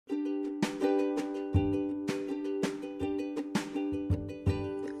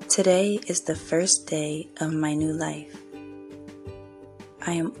Today is the first day of my new life.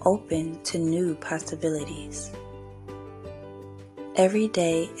 I am open to new possibilities. Every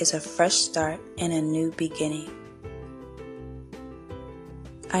day is a fresh start and a new beginning.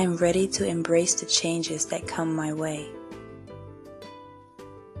 I am ready to embrace the changes that come my way.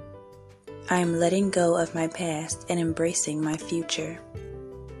 I am letting go of my past and embracing my future.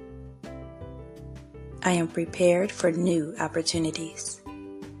 I am prepared for new opportunities.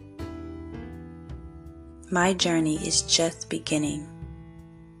 My journey is just beginning.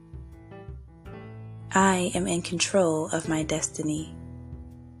 I am in control of my destiny.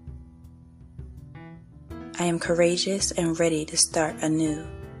 I am courageous and ready to start anew.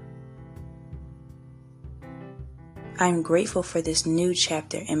 I am grateful for this new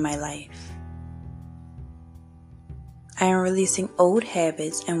chapter in my life. I am releasing old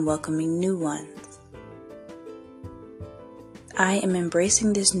habits and welcoming new ones. I am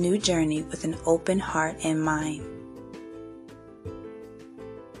embracing this new journey with an open heart and mind.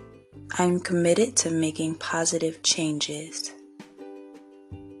 I am committed to making positive changes.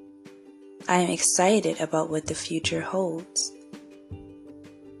 I am excited about what the future holds.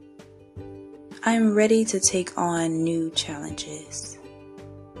 I am ready to take on new challenges.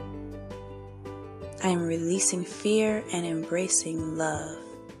 I am releasing fear and embracing love.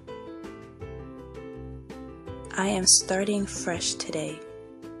 I am starting fresh today.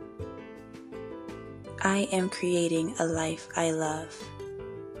 I am creating a life I love.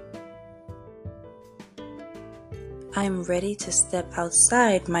 I am ready to step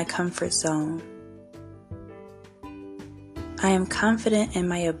outside my comfort zone. I am confident in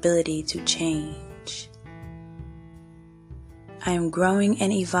my ability to change. I am growing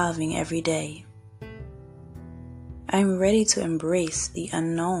and evolving every day. I am ready to embrace the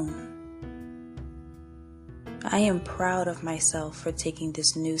unknown. I am proud of myself for taking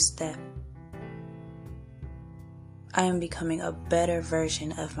this new step. I am becoming a better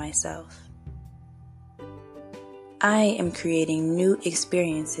version of myself. I am creating new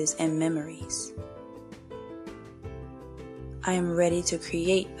experiences and memories. I am ready to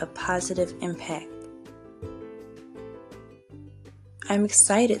create a positive impact. I am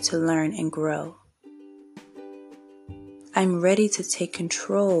excited to learn and grow. I am ready to take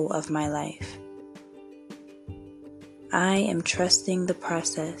control of my life. I am trusting the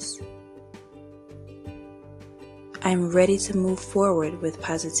process. I am ready to move forward with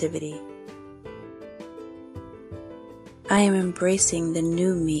positivity. I am embracing the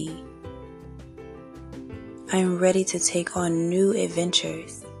new me. I am ready to take on new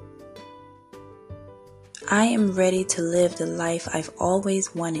adventures. I am ready to live the life I've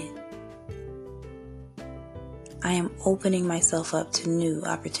always wanted. I am opening myself up to new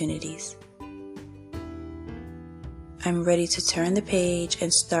opportunities. I'm ready to turn the page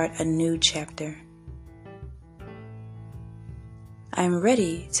and start a new chapter. I'm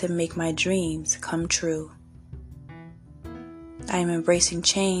ready to make my dreams come true. I am embracing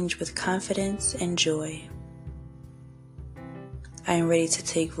change with confidence and joy. I am ready to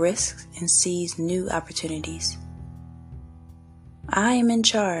take risks and seize new opportunities. I am in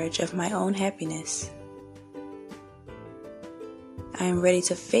charge of my own happiness. I am ready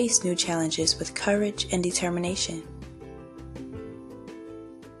to face new challenges with courage and determination.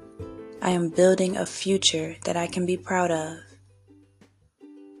 I am building a future that I can be proud of.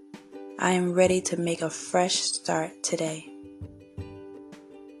 I am ready to make a fresh start today.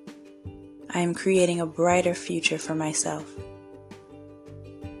 I am creating a brighter future for myself.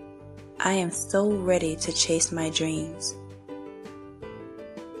 I am so ready to chase my dreams.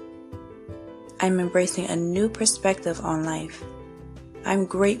 I'm embracing a new perspective on life. I'm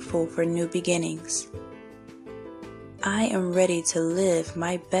grateful for new beginnings. I am ready to live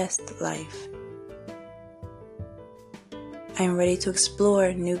my best life. I am ready to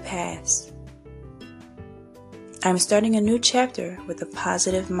explore new paths. I'm starting a new chapter with a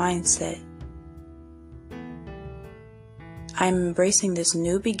positive mindset. I'm embracing this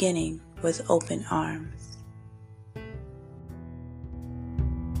new beginning with open arms.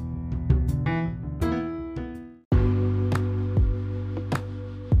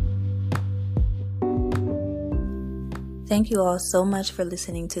 Thank you all so much for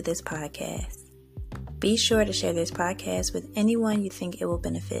listening to this podcast. Be sure to share this podcast with anyone you think it will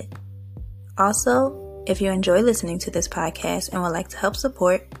benefit. Also, if you enjoy listening to this podcast and would like to help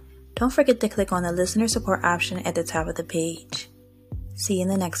support, don't forget to click on the listener support option at the top of the page. See you in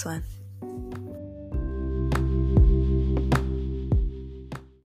the next one.